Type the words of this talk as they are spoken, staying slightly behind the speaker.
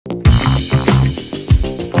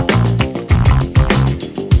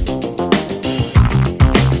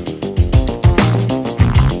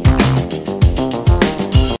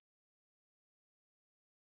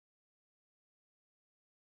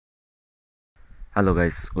Hello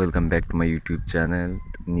guys, welcome back to my YouTube channel.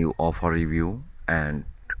 New offer review and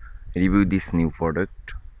review this new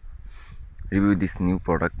product. VidStream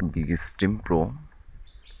Pro.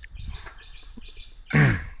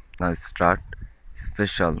 Now start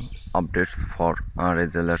special updates for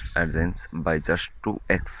resellers agents by just 2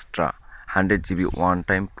 extra 100 GB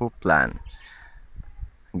one-time pro plan.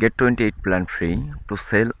 Get 28 plan free to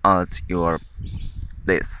sell at your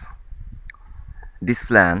place. This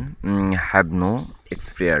plan have no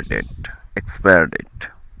expiry date.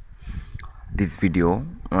 This video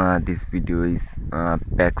is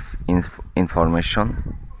packs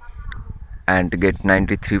information and get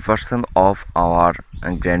 93% of our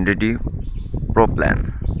Grandity Pro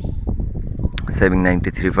plan. Saving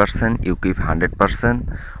 93%, you keep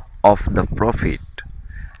 100% of the profit.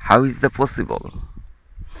 How is that possible?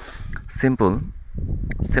 Simple.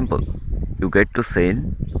 You get to sell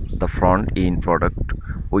the front end product.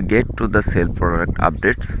 We get to the sell product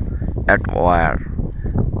updates at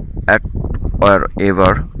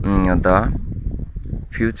wherever the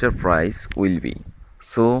future price will be.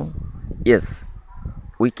 So yes,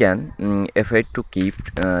 we can afford to keep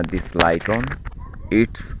this light on.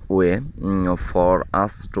 It's way for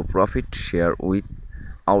us to profit share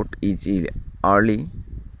without easy early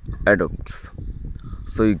adopters.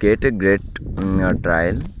 So you get a great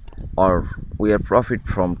trial, or we are profit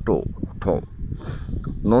from top.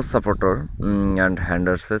 No supporter and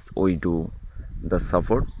handlers, we do the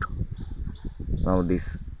support. Now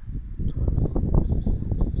this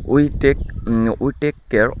we take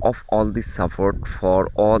care of all this support for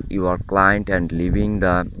all your client and leaving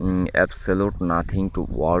the absolute nothing to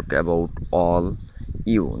work about. All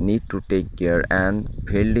you need to take care and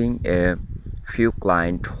fielding a few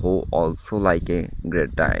client who also like a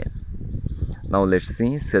great deal. Now let's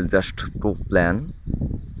see, sell just 2 plan.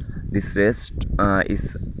 This rest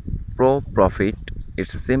is pro profit.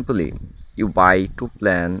 It's simply you buy 2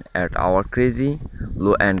 plan at our crazy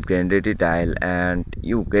low and Grandity dial and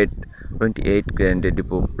you get 28 Grandity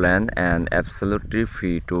Pro plan and absolutely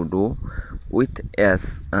free to do with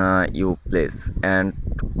as you place, and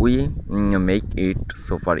we make it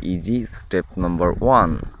super easy. Step number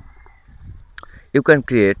 1, you can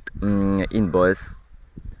create invoice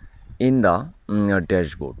in the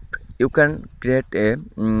dashboard. You can create a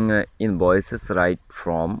invoices right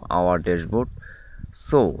from our dashboard,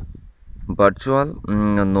 so virtual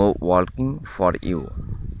no working for you.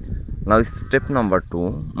 Now step number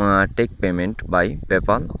 2, take payment by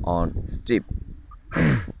PayPal on Stripe.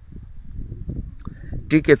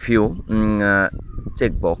 Tick a few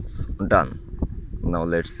checkbox, done. Now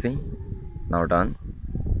let's see, now done.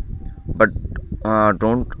 But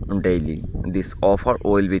don't daily, this offer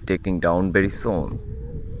will be taking down very soon.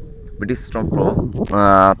 VidStream Pro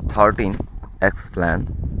 13x plan,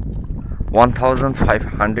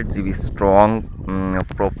 1500 GB strong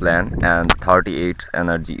pro plan and 38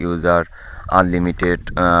 energy user,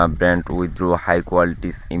 unlimited brand withdraw, high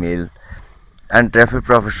quality email and traffic,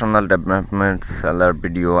 professional development, seller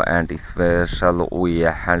video and special we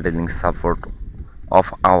are handling support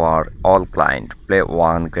of our all client. Play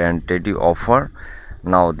one guaranteed offer.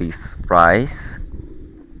 Now this price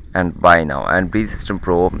and buy now. And VidStream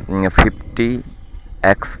Pro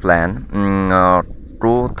 50x plan,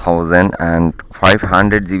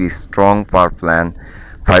 2500 GB strong per plan,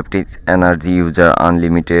 50 energy user,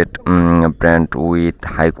 unlimited brand with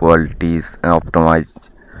high qualities, optimized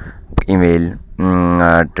email,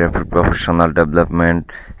 traffic, professional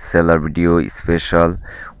development, seller video special.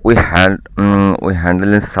 We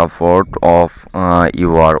handle support of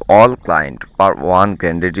your all client per one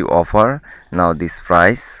Grandity offer. Now this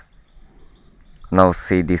price, now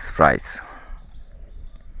see this price.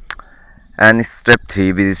 And step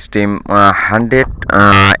 3, VidStream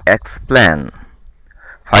 100x plan,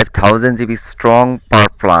 5000 GB strong per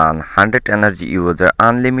plan, 100 energy user,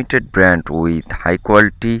 unlimited brand with high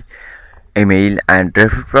quality email and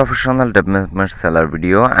traffic, professional development, seller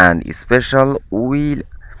video and special.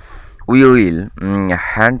 We will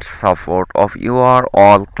hand support of your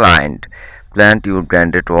all client plan your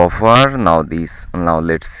granted offer. Now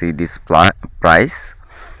let's see this price,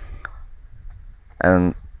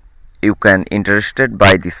 and you can interested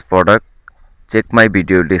by this product, check my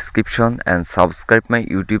video description and subscribe my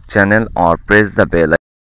YouTube channel or press the bell icon.